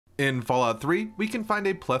In Fallout 3, we can find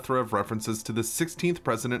a plethora of references to the 16th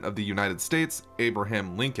President of the United States,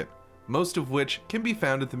 Abraham Lincoln, most of which can be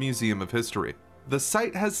found at the Museum of History. The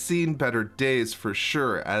site has seen better days for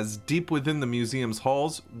sure, as deep within the museum's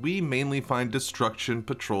halls, we mainly find destruction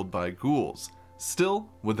patrolled by ghouls. Still,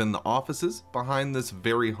 within the offices, behind this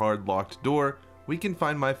very hard locked door, we can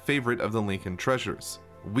find my favorite of the Lincoln treasures.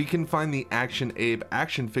 We can find the Action Abe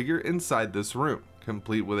action figure inside this room,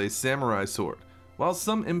 complete with a samurai sword. While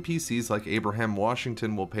some NPCs like Abraham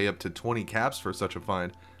Washington will pay up to 20 caps for such a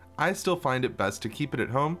find, I still find it best to keep it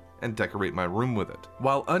at home and decorate my room with it.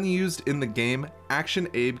 While unused in the game, Action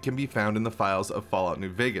Abe can be found in the files of Fallout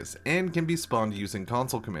New Vegas and can be spawned using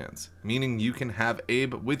console commands, meaning you can have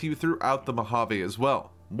Abe with you throughout the Mojave as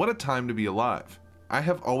well. What a time to be alive. I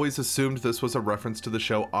have always assumed this was a reference to the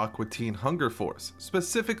show Aqua Teen Hunger Force,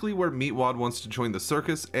 specifically where Meatwad wants to join the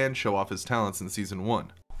circus and show off his talents in Season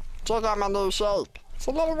 1. Check out my new shape. It's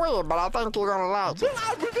a little weird, but I think you're gonna like it.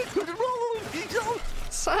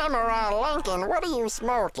 Samurai Lincoln, what are you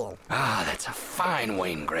smoking? Ah, that's a fine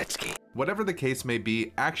Wayne Gretzky. Whatever the case may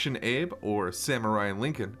be, Action Abe, or Samurai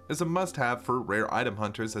Lincoln, is a must-have for rare item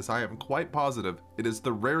hunters, as I am quite positive it is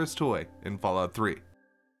the rarest toy in Fallout 3.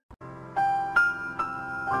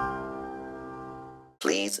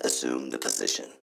 Please assume the position.